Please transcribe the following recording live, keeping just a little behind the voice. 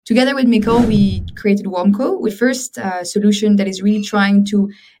Together with Micol, we created Womco, with first solution that is really trying to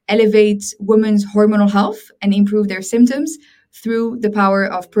elevate women's hormonal health and improve their symptoms through the power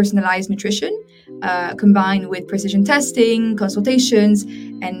of personalized nutrition, combined with precision testing, consultations,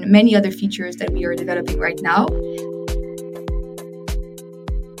 and many other features that we are developing right now.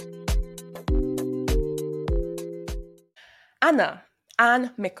 Anna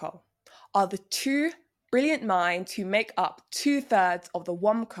and Micol are the two brilliant minds who make up 2/3 of the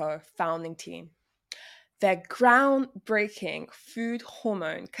Womco founding team. Their groundbreaking food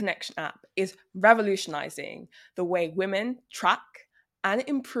hormone connection app is revolutionizing the way women track and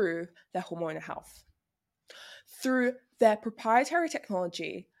improve their hormonal health. Through their proprietary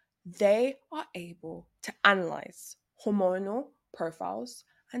technology, they are able to analyze hormonal profiles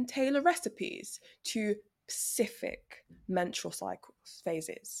and tailor recipes to specific menstrual cycles,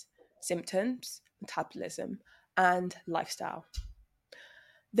 phases, symptoms, metabolism, and lifestyle.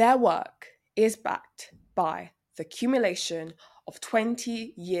 Their work is backed by the accumulation of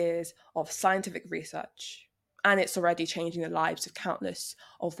 20 years of scientific research, and it's already changing the lives of countless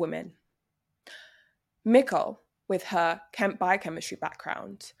of women. Micol, with her biochemistry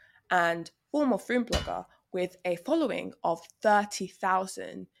background and former food blogger with a following of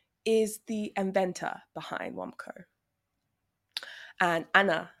 30,000, is the inventor behind Womco. And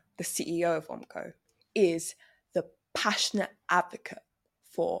Anna, the CEO of Womco, is the passionate advocate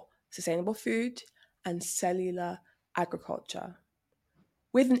for sustainable food and cellular agriculture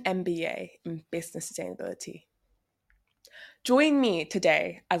with an MBA in business sustainability. Join me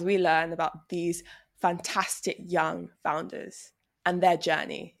today as we learn about these fantastic young founders and their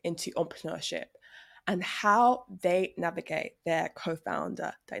journey into entrepreneurship and how they navigate their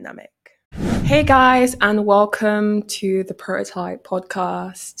co-founder dynamic. Hey guys, and welcome to the Prototype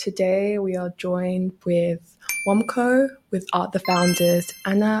podcast. Today we are joined with Womco with the founders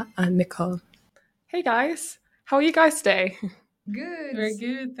Anna and Micol. Hey guys, how are you guys today? Good. Very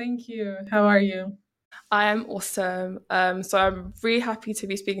good, thank you. How are you? I am awesome. So I'm really happy to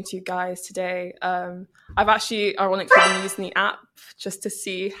be speaking to you guys today. I've actually, ironically, been using the app just to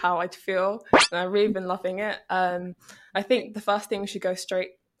see how I'd feel, and I've really been loving it. I think the first thing we should go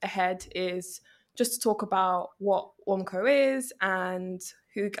straight ahead is just to talk about what Womco is and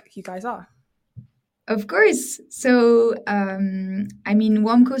who you guys are. Of course. So,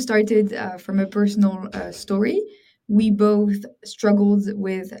 Womco started from a personal story. We both struggled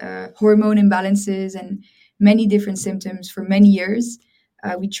with hormone imbalances and many different symptoms for many years.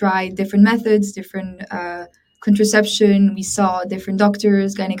 We tried different methods, different contraception. We saw different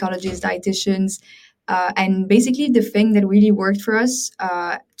doctors, gynecologists, dietitians. And basically the thing that really worked for us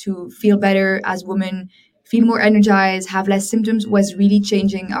to feel better as women, feel more energized, have less symptoms, was really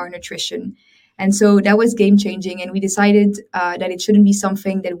changing our nutrition. And so that was game changing. And we decided that it shouldn't be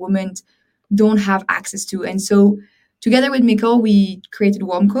something that women don't have access to. And so together with Micol, we created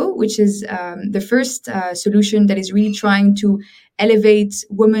Womco, which is the first solution that is really trying to elevate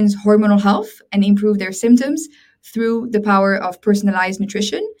women's hormonal health and improve their symptoms through the power of personalized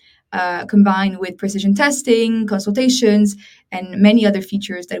nutrition, combined with precision testing, consultations, and many other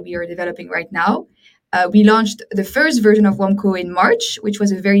features that we are developing right now. We launched the first version of Womco in March, which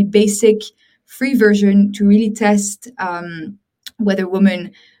was a very basic, free version to really test whether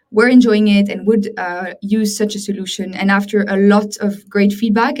women were enjoying it and would use such a solution. And after a lot of great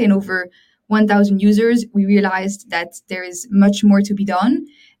feedback and over 1,000 users, we realized that there is much more to be done.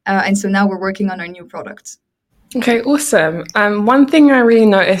 And so now we're working on our new product. Okay, awesome. One thing I really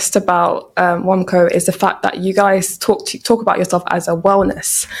noticed about Womco is the fact that you guys talk about yourself as a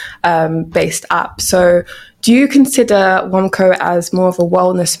wellness based app. So do you consider Womco as more of a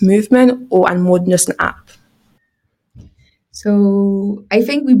wellness movement and more than just an app? So I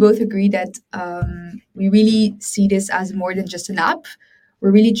think we both agree that we really see this as more than just an app.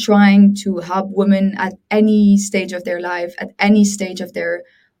 We're really trying to help women at any stage of their life, at any stage of their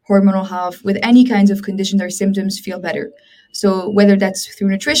hormonal health, with any kinds of conditions or symptoms, feel better. So whether that's through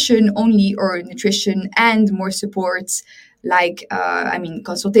nutrition only or nutrition and more supports like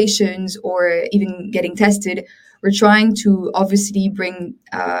consultations or even getting tested, we're trying to obviously bring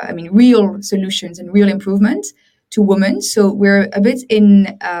real solutions and real improvement to women. So we're a bit in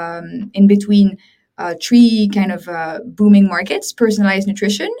between three kind of booming markets: personalized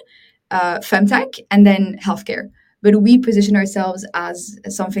nutrition, femtech, and then healthcare. But we position ourselves as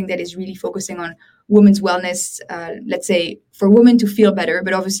something that is really focusing on women's wellness, let's say, for women to feel better.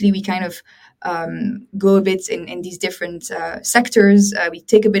 But obviously, we kind of go a bit in these different sectors. We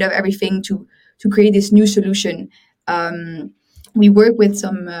take a bit of everything to create this new solution. We work with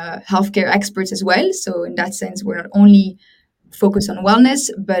some healthcare experts as well. So in that sense, we're not only focus on wellness,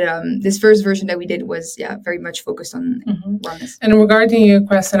 but this first version that we did was very much focused on wellness. And regarding your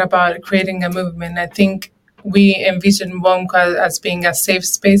question about creating a movement, I think we envision WOMCO as being a safe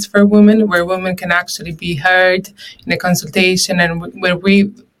space for women, where women can actually be heard in a consultation, and where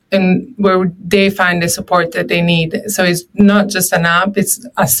they find the support that they need. So it's not just an app, it's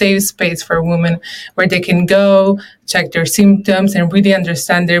a safe space for women where they can go, check their symptoms, and really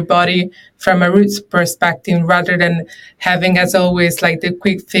understand their body from a roots perspective, rather than having, as always, like the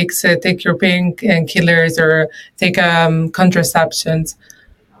quick fix, take your painkillers or take contraceptions.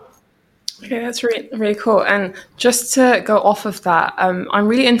 Okay, that's really, really cool. And just to go off of that, I'm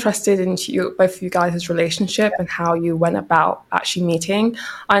really interested in both of you guys' relationship and how you went about actually meeting.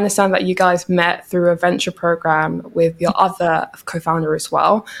 I understand that you guys met through a venture program with your other co-founder as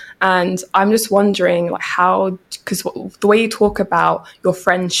well. And I'm just wondering, like, how, because the way you talk about your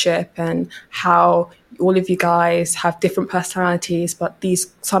friendship and how all of you guys have different personalities, but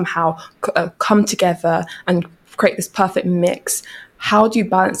these somehow come together and create this perfect mix. How do you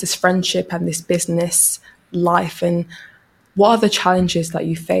balance this friendship and this business life, and what are the challenges that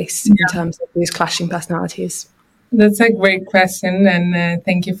you face in terms of these clashing personalities? That's a great question, and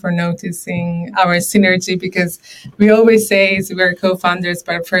thank you for noticing our synergy, because we always say we're co-founders,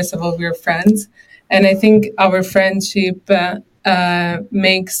 but first of all, we're friends. And I think our friendship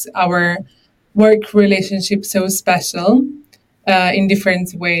makes our work relationship so special in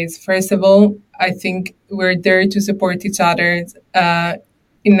different ways. First of all, I think we're there to support each other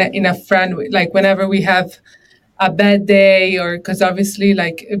in a friend way. Like whenever we have a bad day, or because obviously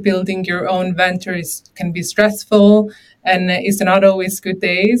like building your own venture can be stressful, and it's not always good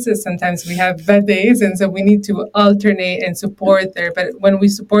days. Sometimes we have bad days, and so we need to alternate and support there. But when we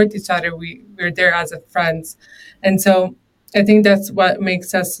support each other, we're there as a friends. And so I think that's what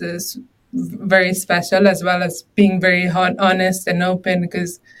makes us very special, as well as being very honest and open,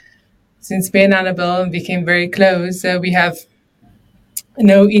 because since me and Annabel became very close, we have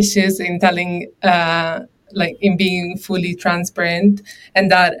no issues in telling, like in being fully transparent,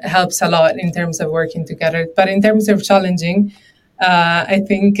 and that helps a lot in terms of working together. But in terms of challenging, I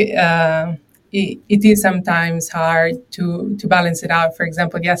think it is sometimes hard to balance it out. For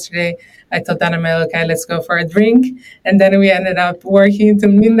example, yesterday I told Annabel, okay, let's go for a drink, and then we ended up working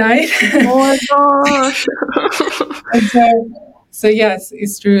till midnight. Oh my gosh! And so yes,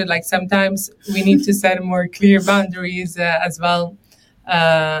 it's true. Like sometimes we need to set more clear boundaries as well.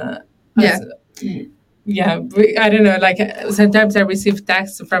 I don't know. Like sometimes I receive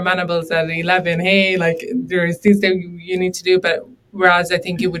texts from Annabel's at 11. Hey, like there is this that you need to do, but whereas I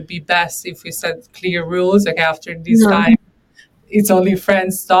think it would be best if we set clear rules. Like after this time, it's only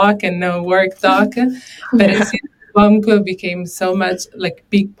friends talk and no work talk. But it's WOMCO became so much like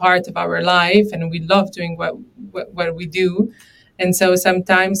big part of our life, and we love doing what we do. And so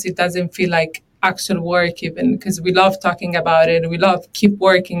sometimes it doesn't feel like actual work, even because we love talking about it. We love keep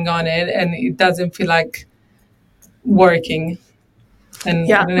working on it, and it doesn't feel like working. And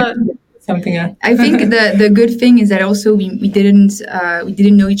something else. I think the good thing is that also we didn't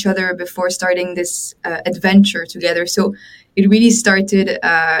know each other before starting this adventure together. So it really started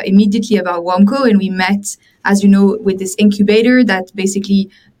immediately about WOMCO, and we met, as you know, with this incubator that basically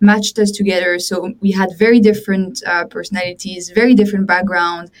matched us together. So we had very different personalities, very different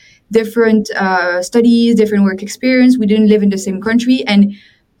background, different studies, different work experience. We didn't live in the same country, and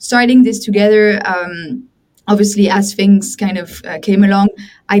starting this together, obviously, as things kind of came along,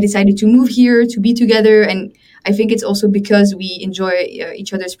 I decided to move here to be together. And I think it's also because we enjoy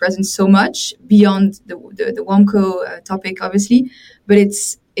each other's presence so much beyond the WOMCO topic, obviously. But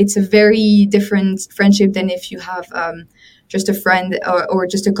it's a very different friendship than if you have just a friend or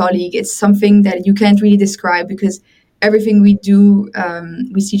just a colleague. It's something that you can't really describe, because everything we do,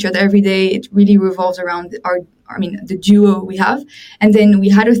 we see each other every day. It really revolves around the duo we have. And then we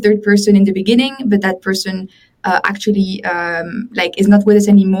had a third person in the beginning, but that person actually is not with us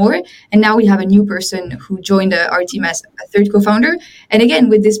anymore. And now we have a new person who joined our team as a third co-founder. And again,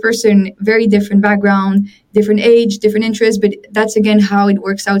 with this person, very different background, different age, different interests. But that's again how it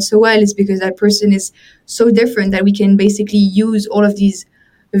works out so well, is because that person is so different that we can basically use all of these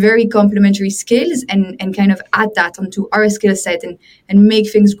very complementary skills and kind of add that onto our skill set and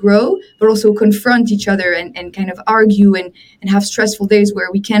make things grow, but also confront each other and kind of argue and have stressful days where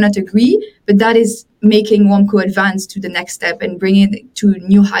we cannot agree. But that is making WOMCO advance to the next step and bring it to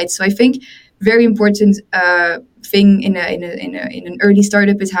new heights. So I think very important thing in an early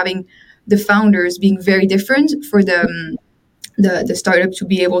startup is having the founders being very different for the startup to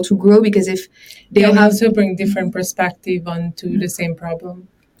be able to grow, because if they also bring different perspective onto the same problem.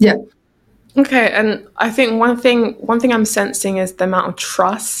 Yeah. Okay, and I think one thing I'm sensing is the amount of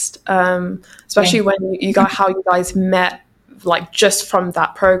trust, Yeah. especially when you guys how you guys met, like just from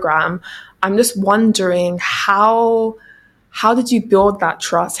that program. I'm just wondering how did you build that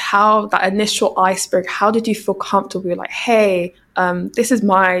trust? How that initial iceberg? How did you feel comfortable? You're like, hey, this is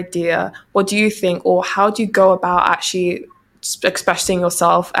my idea. What do you think? Or how do you go about actually expressing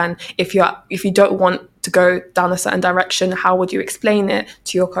yourself? And if you don't want to go down a certain direction, how would you explain it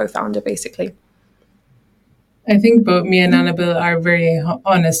to your co-founder, basically? I think both me and Annabelle are very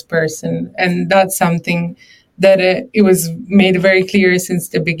honest person, and that's something that it was made very clear since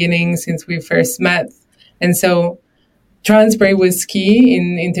the beginning, since we first met. And so transparency was key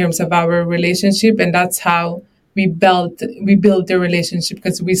in terms of our relationship, and that's how we built the relationship,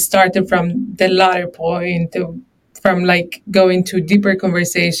 because we started from the latter point from like going to deeper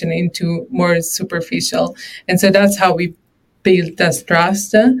conversation into more superficial, and so that's how we built that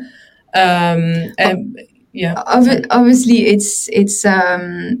trust. And yeah, Obviously, it's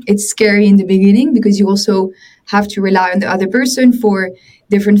scary in the beginning because you also have to rely on the other person for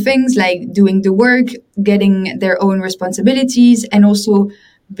different things like doing the work, getting their own responsibilities, and also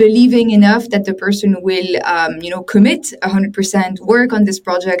believing enough that the person will, commit 100% work on this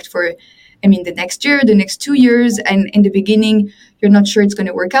project for, I mean, the next year, the next 2 years. And in the beginning, you're not sure it's going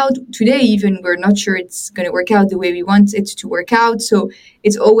to work out. Today, even, we're not sure it's going to work out the way we want it to work out. So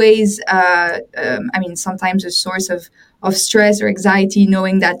it's always, sometimes a source of stress or anxiety,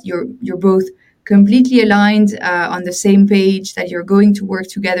 knowing that you're both completely aligned, on the same page, that you're going to work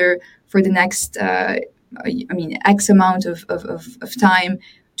together for the next, X amount of time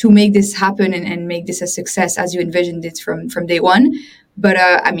to make this happen, and make this a success as you envisioned it from day one. But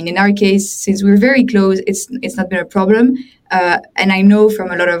in our case, since we're very close, it's not been a problem. And I know from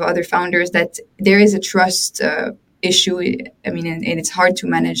a lot of other founders that there is a trust issue. And it's hard to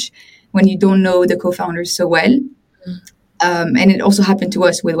manage when you don't know the co-founders so well. And it also happened to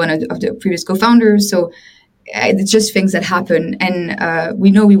us with one of the previous co-founders. So it's just things that happen, and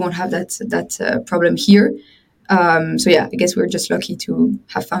we know we won't have that problem here. So yeah, I guess we're just lucky to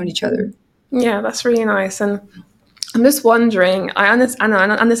have found each other. Yeah, that's really nice. And I'm just wondering, I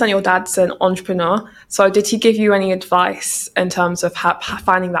understand your dad's an entrepreneur. So did he give you any advice in terms of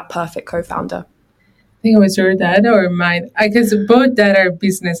finding that perfect co-founder? I think it was your dad or mine. I guess both dad are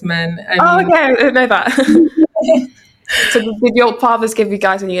businessmen. Okay, I didn't know that. So did your fathers give you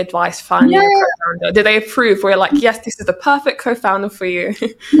guys any advice finding a co-founder? Did they approve? Were you like, yes, this is the perfect co-founder for you?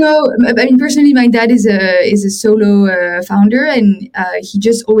 No, personally, my dad is a solo founder, and he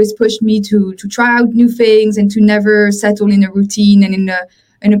just always pushed me to try out new things and to never settle in a routine and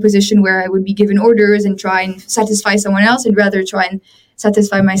in a position where I would be given orders and try and satisfy someone else. I'd rather try and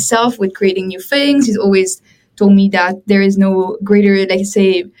satisfy myself with creating new things. He's always told me that there is no greater, like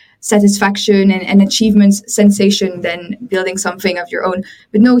say, satisfaction and achievement sensation than building something of your own.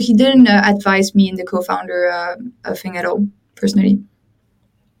 But no, he didn't advise me in the co-founder thing at all, personally.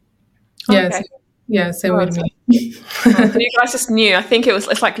 Yes. Okay. Yeah, same with me. So you guys just knew. I think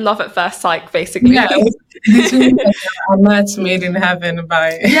it's like love at first sight, basically. Yeah, it's really like a match made in heaven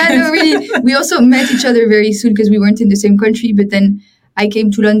by. Yeah, no, really. We also met each other very soon because we weren't in the same country. But then I came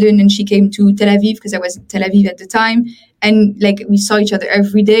to London and she came to Tel Aviv because I was in Tel Aviv at the time. And like we saw each other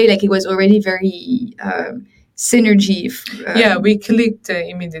every day. Like it was already very synergy. Yeah, we clicked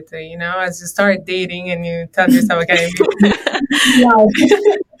immediately, as you start dating and you tell yourself, okay.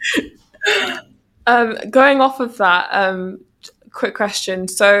 Going off of that, quick question.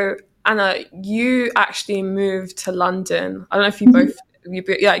 So, Anna, you actually moved to London. I don't know if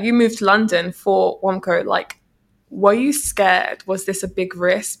you moved to London for WOMCO. Like, were you scared? Was this a big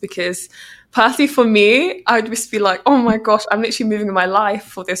risk? Because personally for me, I would just be like, oh my gosh, I'm literally moving my life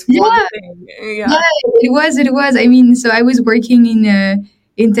for this one thing. Yeah, it was. So I was working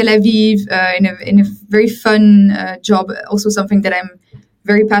in Tel Aviv in a very fun job, also something that I'm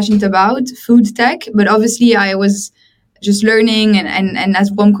very passionate about, food tech. But obviously I was just learning, and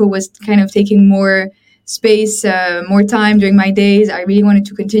as WOMCO was kind of taking more space, more time during my days, I really wanted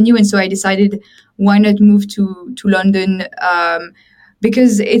to continue. And so I decided, why not move to London?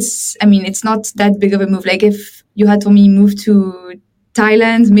 Because it's not that big of a move. Like if you had told me move to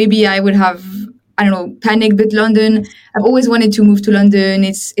Thailand, maybe I would have, I don't know, panicked. But London, I've always wanted to move to London.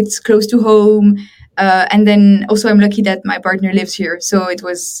 It's close to home. And then also I'm lucky that my partner lives here. So it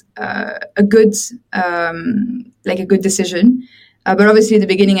was a good decision. But obviously at the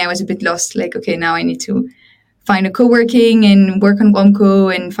beginning I was a bit lost. Like, okay, now I need to find a co-working and work on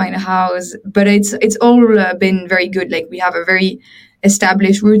Womco and find a house. But it's all been very good. Like we have a very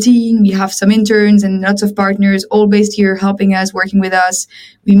established routine. We have some interns and lots of partners all based here helping us, working with us.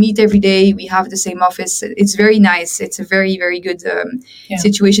 We meet every day. We have the same office. It's very nice. It's a very, very good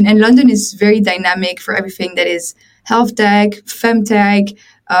situation. And London is very dynamic for everything that is health tech, femtech,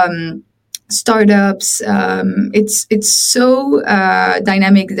 startups. It's so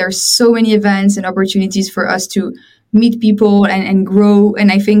dynamic. There's so many events and opportunities for us to meet people and grow.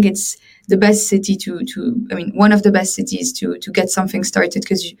 And I think it's the best city one of the best cities to get something started,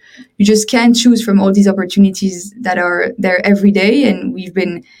 because you just can't choose from all these opportunities that are there every day. And we've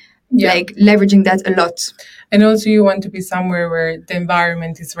been like leveraging that a lot. And also you want to be somewhere where the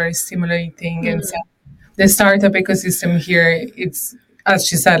environment is very stimulating. And so the startup ecosystem here, it's, as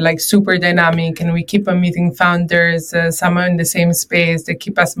she said, like super dynamic, and we keep on meeting founders, some are in the same space. They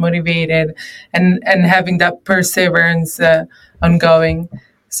keep us motivated and having that perseverance ongoing.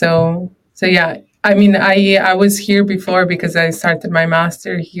 So yeah, I mean, I was here before because I started my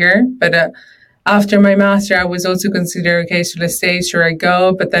master here, but after my master, I was also considering, okay, should I stay? Should I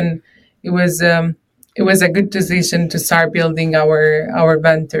go? But then it was a good decision to start building our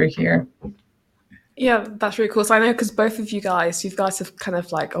venture here. Yeah, that's really cool. So I know because both of you guys have kind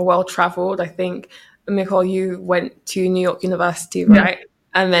of like a well-traveled. I think, Micol, you went to New York University, right? Yeah.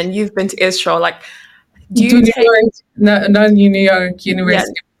 And then you've been to Israel. Like, do you New York? No, not New York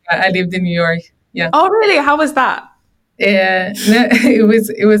University. Yeah. I lived in New York. Yeah. Oh, really? How was that? Yeah, no,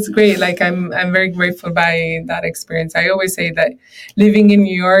 it was great. Like I'm very grateful by that experience. I always say that living in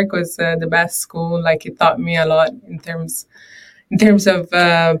New York was the best school. Like it taught me a lot in terms of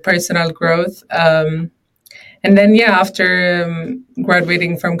personal growth. And then, after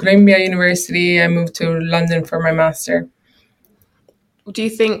graduating from Columbia University, I moved to London for my master. Do you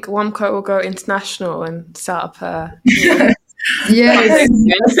think Womco will go international and set up a... Yes,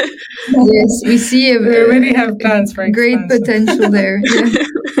 we see we already have plans for great potential there. Yeah.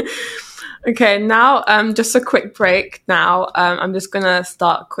 Okay, now just a quick break now. I'm just going to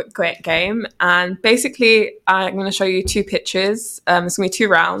start a quick game. And basically, I'm going to show you two pictures. It's going to be 2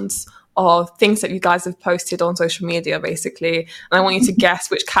 rounds of things that you guys have posted on social media, basically. And I want you to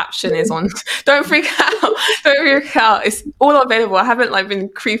guess which caption is on. Don't freak out. Don't freak out. It's all available. I haven't been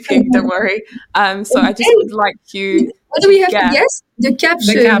creepy, don't worry. So I just would like you... What do we have to guess? The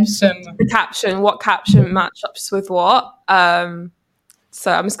caption. The caption. What caption matchups with what? So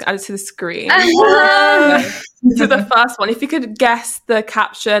I'm just going to add it to the screen. To the first one. If you could guess the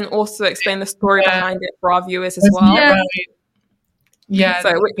caption, also explain the story behind it for our viewers as well. Yeah.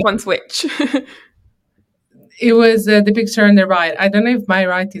 So which one's which? It was the picture on the right. I don't know if my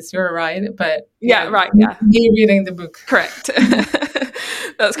right is your right, but... Yeah, right, yeah. Me reading the book. Correct.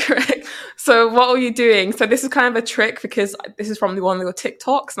 That's correct. So what were you doing? So this is kind of a trick because this is from one of your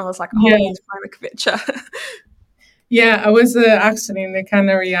TikToks, and I was like, I need to find a picture. Yeah, I was actually in the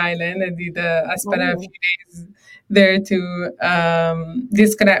Canary Island. I spent a few days there to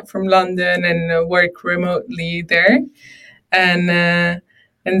disconnect from London and work remotely there.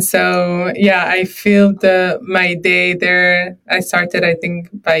 And so, I filled my day there. I started, I think,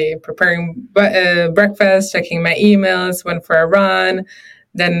 by preparing breakfast, checking my emails, went for a run,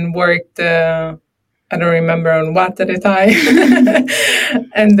 then worked, I don't remember on what at a time.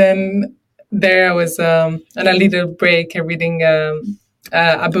 And then there I was on a little break reading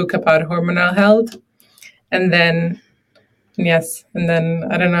a book about hormonal health. And then I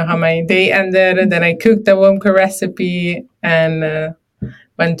don't know how my day ended. And then I cooked a Womco recipe and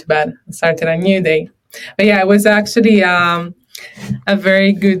went to bed. Started a new day. But it was actually a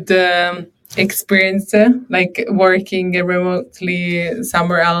very good experience, like working remotely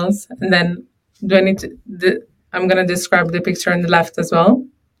somewhere else. And then I'm going to describe the picture on the left as well.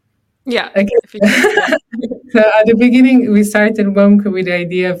 Yeah. Okay. So at the beginning, we started Womco with the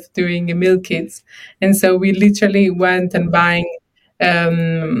idea of doing meal kits. And so we literally went and buying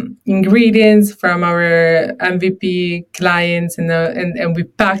ingredients from our MVP clients, and we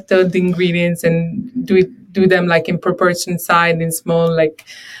packed all the ingredients and do them like in proportion size in small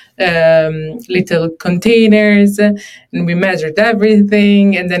little containers, and we measured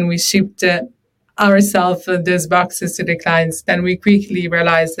everything, and then we shipped ourselves those boxes to the clients. Then we quickly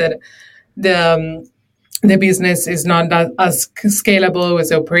realized that the business is not that as scalable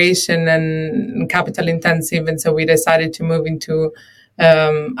as operation and capital intensive, and so we decided to move into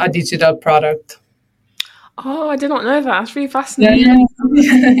a digital product. Oh, I did not know that. That's really fascinating.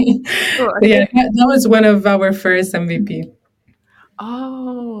 That was one of our first MVP.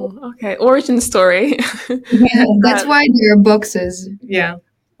 Oh, okay. Origin story. That's why there are boxes. Yeah.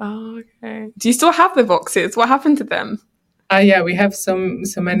 Oh, okay. Do you still have the boxes? What happened to them? Yeah, we have so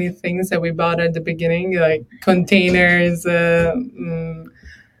many things that we bought at the beginning, like containers,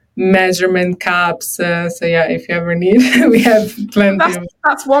 measurement cups. So yeah, if you ever need, we have plenty of.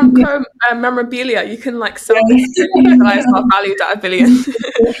 That's Womco memorabilia. You can like sell this. You guys are valued at $1 billion.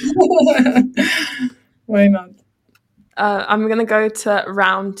 Why not? I'm gonna go to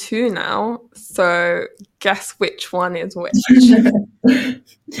round 2 now. So guess which one is which.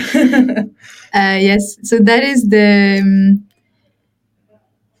 Yes. So that is the.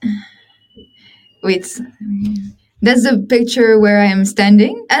 Wait. That's the picture where I am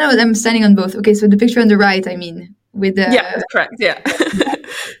standing. I know I'm standing on both. Okay, so the picture on the right, I mean, with the. Yeah, that's correct. Yeah.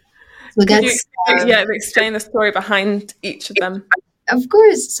 So that's. Explain the story behind each of them. Of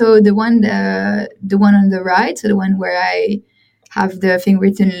course. So the one on the right, so the one where I have the thing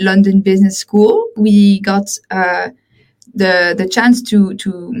written London Business School, we got the chance to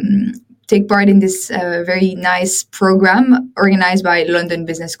take part in this very nice program organized by London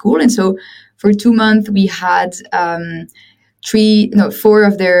Business School, and so for 2 months we had 4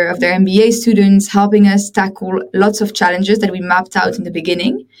 of their MBA students helping us tackle lots of challenges that we mapped out in the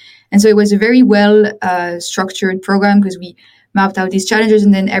beginning, and so it was a very well structured program because we mapped out these challenges,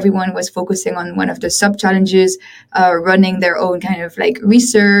 and then everyone was focusing on one of the sub challenges, running their own kind of like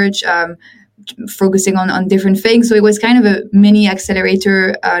research, focusing on different things. So it was kind of a mini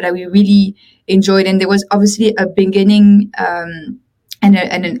accelerator that we really enjoyed, and there was obviously a beginning and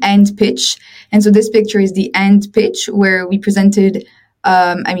an end pitch. And so this picture is the end pitch where we presented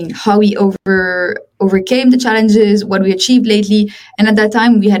how we overcame the challenges, what we achieved lately. And at that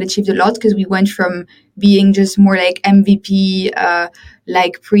time, we had achieved a lot because we went from being just more like MVP,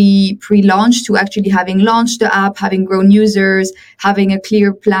 like pre-launch, to actually having launched the app, having grown users, having a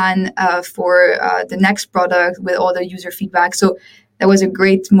clear plan for the next product with all the user feedback. So that was a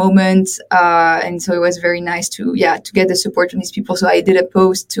great moment. And so it was very nice to get the support from these people. So I did a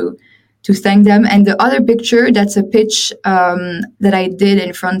post to thank them. And the other picture, that's a pitch that I did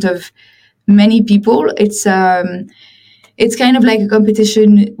in front of many people. It's kind of like a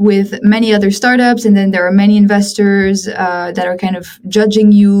competition with many other startups, and then there are many investors that are kind of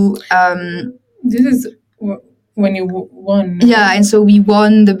judging you. This is when you won. Yeah, and so we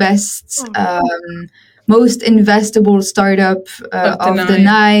won the best, most investable startup of the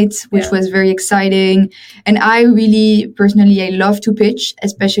night, which was very exciting. And I really, personally, I love to pitch,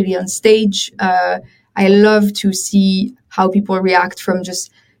 especially on stage. I love to see how people react from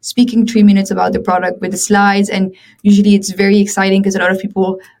just speaking 3 minutes about the product with the slides. And usually it's very exciting because a lot of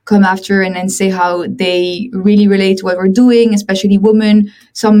people come after and then say how they really relate to what we're doing, especially women.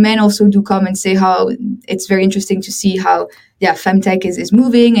 Some men also do come and say how it's very interesting to see how femtech is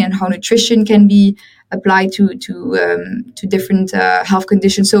moving and how nutrition can be applied to different health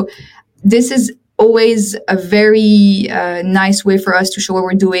conditions. So this is always a very nice way for us to show what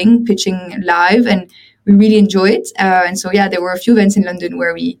we're doing, pitching live, and we really enjoy it. And so, there were a few events in London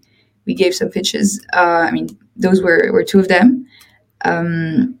where we gave some pitches. Those were 2 of them.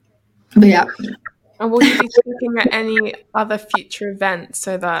 But yeah. And will you be looking at any other future events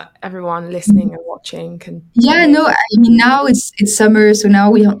so that everyone listening and watching can? Yeah, no, now it's summer, so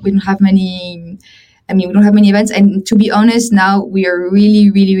now we don't have many. We don't have many events, and to be honest, now we are really,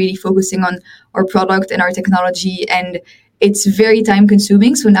 really, really focusing on our product and our technology, and it's very time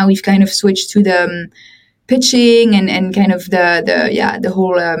consuming. So now we've kind of switched to the pitching and kind of the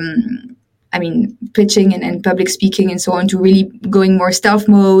whole pitching and public speaking and so on, to really going more stealth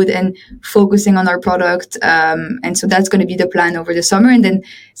mode and focusing on our product. And so that's going to be the plan over the summer. And then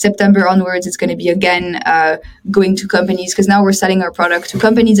September onwards, it's going to be again going to companies, because now we're selling our product to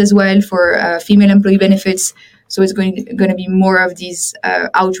companies as well for female employee benefits. So it's going to be more of these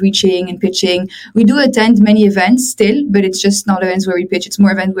outreaching and pitching. We do attend many events still, but it's just not events where we pitch. It's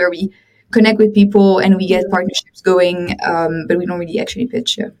more events where we connect with people and we get partnerships going, but we don't really actually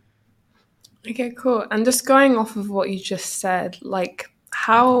pitch. Yeah. Okay, cool. And just going off of what you just said, like,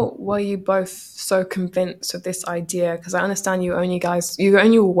 how were you both so convinced of this idea? Because I understand you only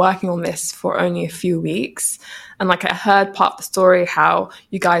were working on this for only a few weeks. And like, I heard part of the story, how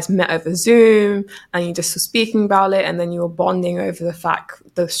you guys met over Zoom and you just were speaking about it. And then you were bonding over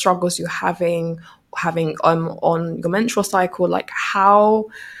the struggles you're having on your menstrual cycle. Like,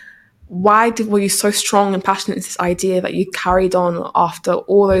 were you so strong and passionate in this idea that you carried on after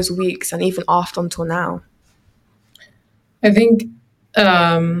all those weeks and even after until now? I think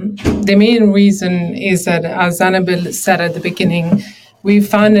the main reason is that, as Annabel said at the beginning, we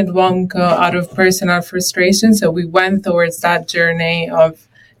founded Womco out of personal frustration. So we went towards that journey of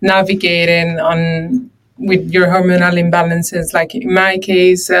navigating on with your hormonal imbalances. Like in my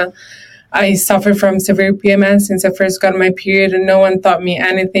case, I suffer from severe PMS since I first got my period, and no one taught me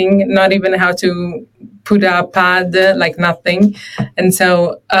anything, not even how to put a pad, like nothing. And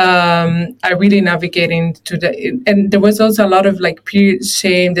so I really navigated into and there was also a lot of like period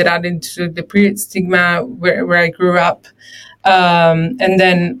shame that added to the period stigma where I grew up. And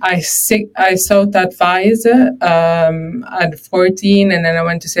then I sought advice at 14, and then I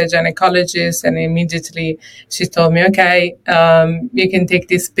went to see a gynecologist, and immediately she told me, okay, you can take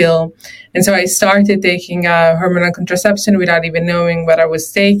this pill. And so I started taking hormonal contraception without even knowing what I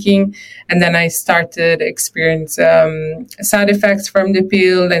was taking. And then I started experience side effects from the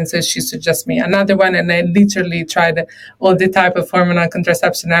pill. And so she suggested me another one. And I literally tried all the type of hormonal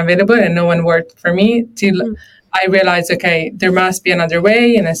contraception available, and no one worked for me till I realized, okay, there must be another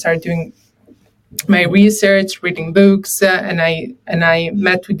way. And I started doing my research, reading books, and I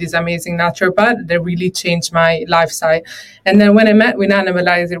met with this amazing naturopath that really changed my lifestyle. And then when I met with Annabel,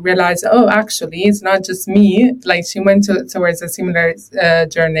 I realized, oh, actually, it's not just me. Like she went towards a similar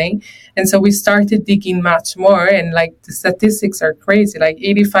journey. And so we started digging much more. And like the statistics are crazy. Like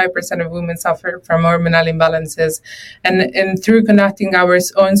 85% of women suffer from hormonal imbalances. And through conducting our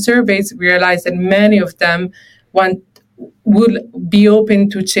own surveys, we realized that many of them would be open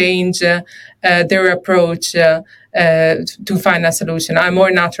to change their approach to find a solution, a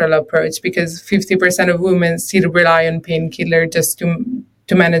more natural approach, because 50% of women still rely on painkiller just to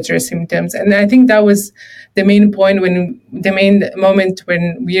manage their symptoms. And I think that was the main moment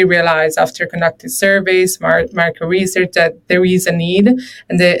when we realized, after conducting surveys, market research, that there is a need,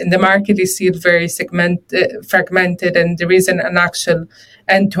 and the market is still very fragmented, and there isn't an actual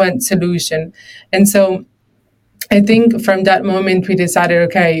end-to-end solution. And so I think from that moment we decided,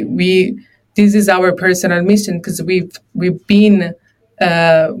 okay, this is our personal mission, because we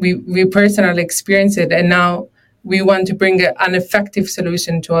personally experienced it, and now we want to bring an effective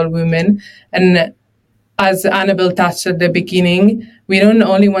solution to all women. And as Annabel touched at the beginning, we don't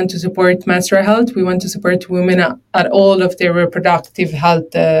only want to support menstrual health, we want to support women at all of their reproductive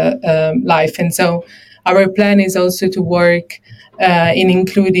health life. And so our plan is also to work in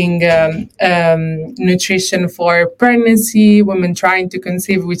including nutrition for pregnancy, women trying to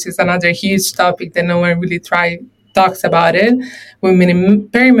conceive, which is another huge topic that no one really talks about it, women in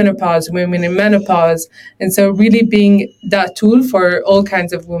perimenopause, women in menopause. And so really being that tool for all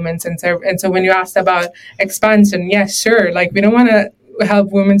kinds of women. And so when you asked about expansion, yes, sure. Like we don't want to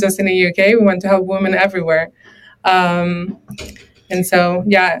help women just in the UK. We want to help women everywhere. And so,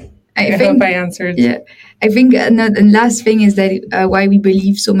 yeah, I hope I answered. Yeah, I think the last thing is that why we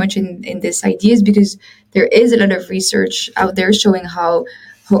believe so much in this idea is because there is a lot of research out there showing how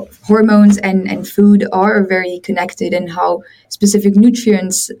hormones and food are very connected, and how specific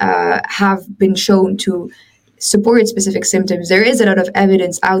nutrients have been shown to support specific symptoms. There is a lot of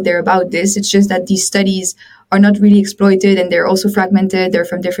evidence out there about this. It's just that these studies are not really exploited, and they're also fragmented. They're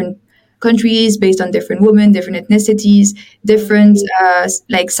from different countries, based on different women, different ethnicities, different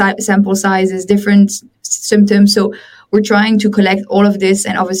sample sizes, different symptoms. So we're trying to collect all of this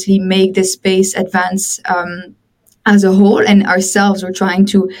and obviously make this space advance as a whole. And ourselves, we're trying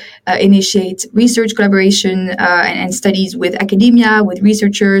to initiate research collaboration and studies with academia, with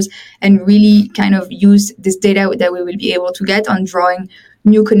researchers, and really kind of use this data that we will be able to get on drawing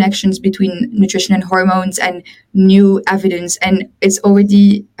new connections between nutrition and hormones and new evidence. And it's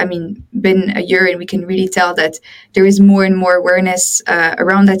already, been a year, and we can really tell that there is more and more awareness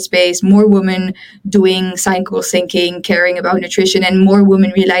around that space, more women doing cycle syncing, caring about nutrition, and more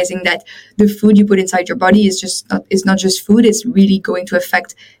women realizing that the food you put inside your body is not just food. It's really going to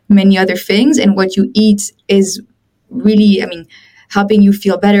affect many other things. And what you eat is really, helping you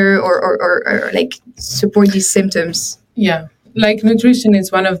feel better or like support these symptoms. Yeah. Like nutrition is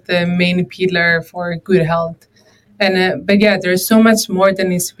one of the main pillars for good health. And but yeah, there's so much more that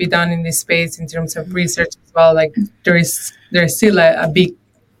needs to be done in this space in terms of research as well. Like there's still a big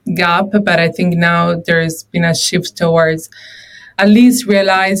gap, but I think now there's been a shift towards at least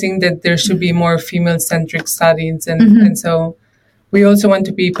realizing that there should be more female-centric studies. And so we also want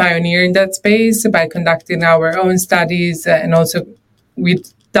to be pioneer in that space by conducting our own studies, and also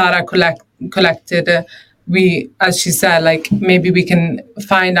with data collected. We, as she said, like maybe we can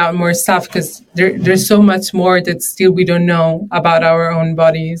find out more stuff, because there's so much more that still we don't know about our own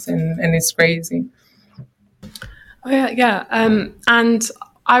bodies, and it's crazy. Oh yeah. And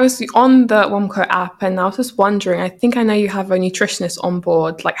I was on the WOMCO app, and I was just wondering, I think I know you have a nutritionist on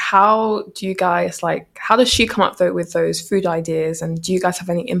board. Like, how do you guys, how does she come up with those food ideas? And do you guys have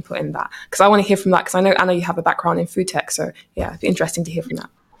any input in that? Because I want to hear from that, because I know, Anna, you have a background in food tech. So yeah, it'd be interesting to hear from that.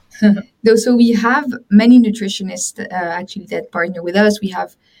 So we have many nutritionists actually that partner with us. We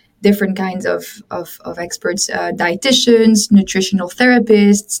have different kinds of experts, dietitians, nutritional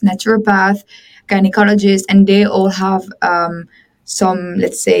therapists, naturopath, gynecologists, and they all have some,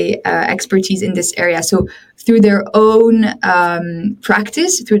 let's say, expertise in this area. So through their own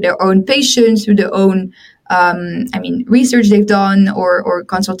practice, through their own patients, through their own, research they've done or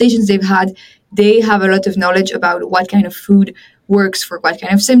consultations they've had, they have a lot of knowledge about what kind of food works for what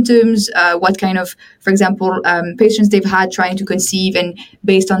kind of symptoms, what kind of, for example, patients they've had trying to conceive, and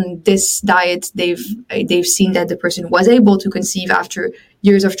based on this diet, they've seen that the person was able to conceive after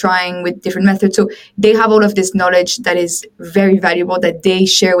years of trying with different methods. So they have all of this knowledge that is very valuable that they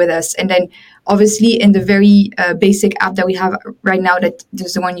share with us. And then obviously in the very basic app that we have right now, that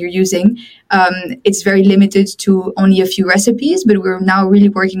is the one you're using, it's very limited to only a few recipes, but we're now really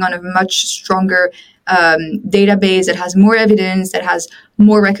working on a much stronger database that has more evidence, that has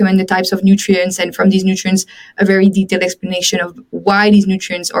more recommended types of nutrients, and from these nutrients, a very detailed explanation of why these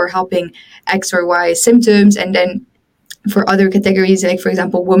nutrients are helping X or Y symptoms. And then for other categories, like for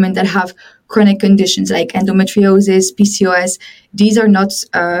example, women that have chronic conditions like endometriosis, PCOS, these are not,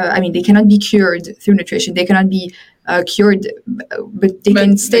 they cannot be cured through nutrition. They cannot be cured, but they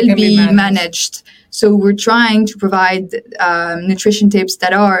can still be managed. So we're trying to provide nutrition tips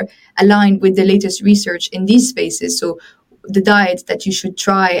that are aligned with the latest research in these spaces. So the diet that you should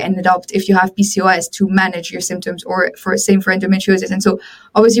try and adopt if you have PCOS to manage your symptoms, or same for endometriosis. And so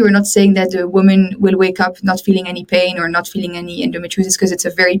obviously we're not saying that the woman will wake up not feeling any pain or not feeling any endometriosis, because it's a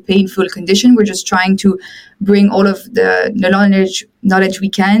very painful condition. We're just trying to bring all of the knowledge we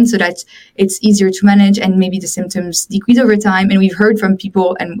can so that it's easier to manage and maybe the symptoms decrease over time. And we've heard from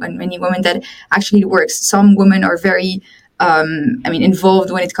people and many women that actually it works. Some women are very involved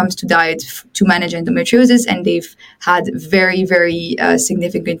when it comes to diet to manage endometriosis, and they've had very, very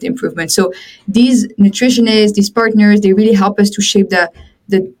significant improvement. So these nutritionists, these partners, they really help us to shape the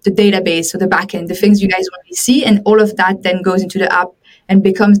database, so the backend, the things you guys already see, and all of that then goes into the app and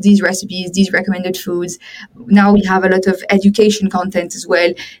becomes these recipes, these recommended foods. Now we have a lot of education content as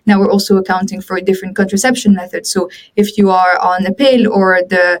well. Now we're also accounting for different contraception methods. So if you are on a pill or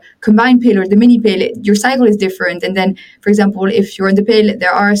the combined pill or the mini pill, your cycle is different. And then, for example, if you're on the pill,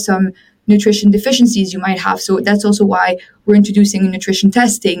 there are some nutrition deficiencies you might have. So that's also why we're introducing nutrition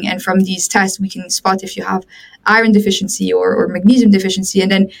testing. And from these tests, we can spot if you have iron deficiency or magnesium deficiency.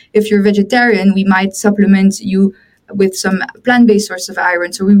 And then if you're vegetarian, we might supplement you with some plant-based source of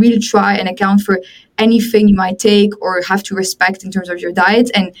iron. So we really try and account for anything you might take or have to respect in terms of your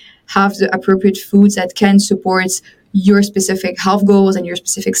diet, and have the appropriate foods that can support your specific health goals and your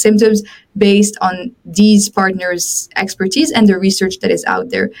specific symptoms based on these partners' expertise and the research that is out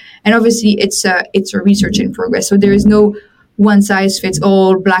there. And obviously it's a research in progress. So there is no one size fits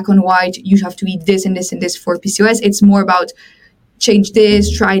all, black and white, you have to eat this and this and this for PCOS. It's more about change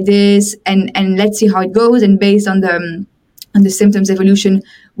this, try this, and let's see how it goes. And based on the symptoms evolution,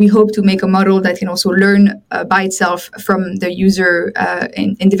 we hope to make a model that can also learn by itself from the user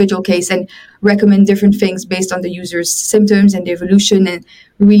in individual case, and recommend different things based on the user's symptoms and the evolution, and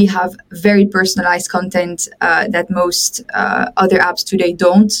really have very personalized content that most other apps today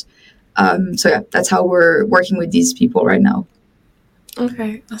don't. That's how we're working with these people right now.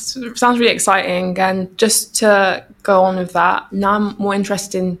 Okay, that sounds really exciting. And just to go on with that, now I'm more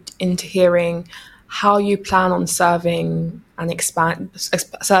interested into hearing how you plan on serving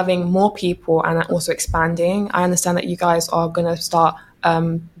more people and also expanding. I understand that you guys are going to start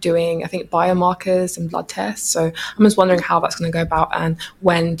doing, I think, biomarkers and blood tests. So I'm just wondering how that's going to go about, and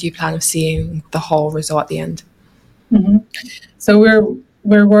when do you plan on seeing the whole result at the end? Mm-hmm. So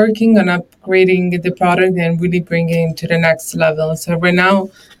we're working on upgrading the product and really bringing it to the next level. So right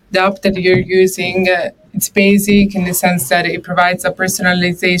now, the app that you're using, it's basic in the sense that it provides a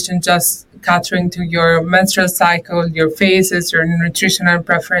personalization just catering to your menstrual cycle, your phases, your nutritional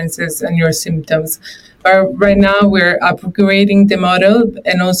preferences, and your symptoms. But right now, we're upgrading the model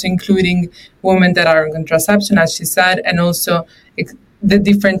and also including women that are on contraception, as she said, and also the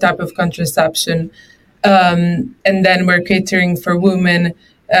different type of contraception. And then we're catering for women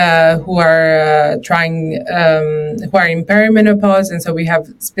who are in perimenopause, and so we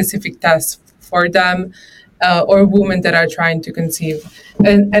have specific tests for them, or women that are trying to conceive.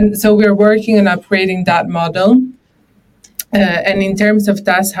 And so we're working on upgrading that model. And in terms of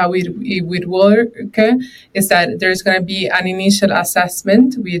tests, how it would work is that there's going to be an initial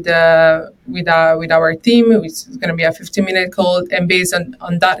assessment with our team, which is going to be a 15-minute call, and based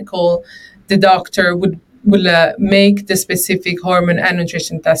on that call, the doctor would will make the specific hormone and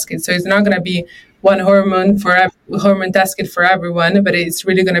nutrition test kit. So it's not going to be one hormone test kit for everyone, but it's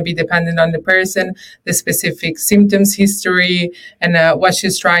really going to be dependent on the person, the specific symptoms history, and what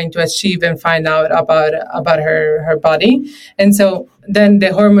she's trying to achieve and find out about her body. And so then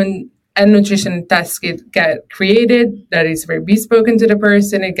the hormone and nutrition test kit get created that is very bespoke to the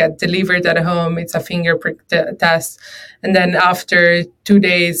person. It gets delivered at home. It's a finger prick test, and then after 2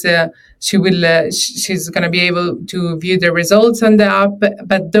 days she's going to be able to view the results on the app.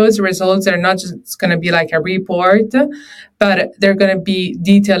 But those results are not just going to be like a report, but they're going to be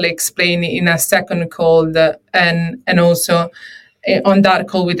detailed explained in a second call, and also on that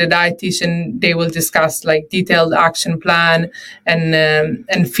call with the dietitian, they will discuss like detailed action plan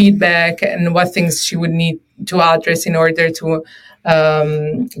and feedback and what things she would need to address in order to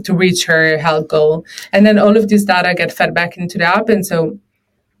reach her health goal. And then all of this data get fed back into the app, and so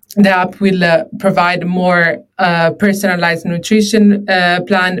the app will provide more personalized nutrition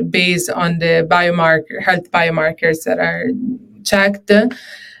plan based on the health biomarkers that are checked.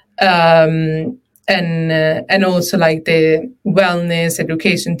 And also like the wellness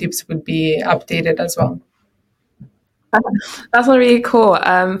education tips would be updated as well. That's really cool.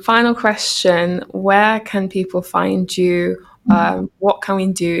 Final question: where can people find you? What can we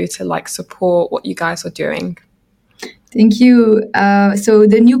do to like support what you guys are doing? Thank you. So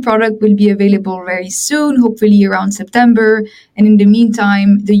the new product will be available very soon, hopefully around September. And in the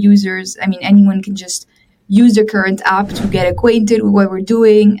meantime, the users, anyone can just use the current app to get acquainted with what we're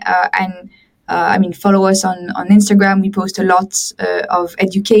doing, and follow us on Instagram. We post a lot of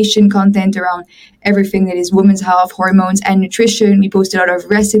education content around everything that is women's health, hormones, and nutrition. We post a lot of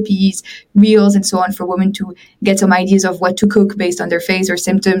recipes, reels, and so on for women to get some ideas of what to cook based on their phase or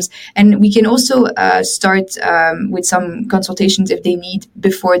symptoms. And we can also start with some consultations if they need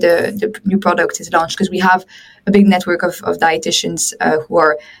before the new product is launched, because we have a big network of dietitians who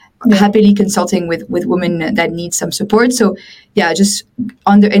are happily consulting with women that need some support. So just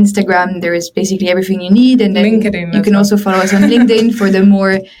on the Instagram, there is basically everything you need. And then LinkedIn you can also follow us on LinkedIn for the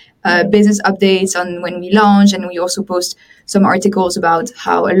more business updates on when we launch. And we also post some articles about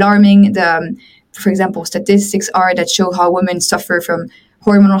how alarming for example, statistics are that show how women suffer from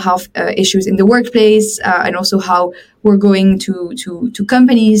hormonal health issues in the workplace, and also how we're going to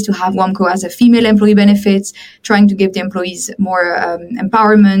companies to have WOMCO as a female employee benefits, trying to give the employees more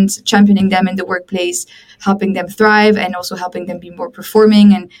empowerment, championing them in the workplace, helping them thrive, and also helping them be more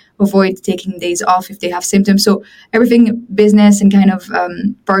performing and avoid taking days off if they have symptoms. So everything business and kind of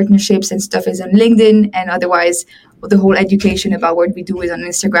partnerships and stuff is on LinkedIn, and otherwise the whole education about what we do is on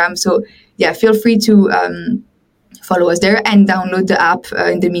Instagram. So feel free to follow us there and download the app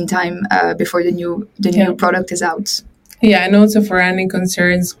in the meantime before the new product is out. Yeah, and also for any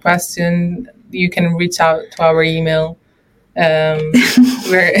concerns, question, you can reach out to our email.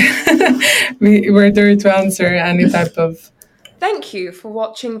 We're there to answer any type of. Thank you for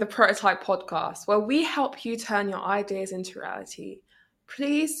watching the Prototype podcast, where we help you turn your ideas into reality.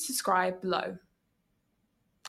 Please subscribe below.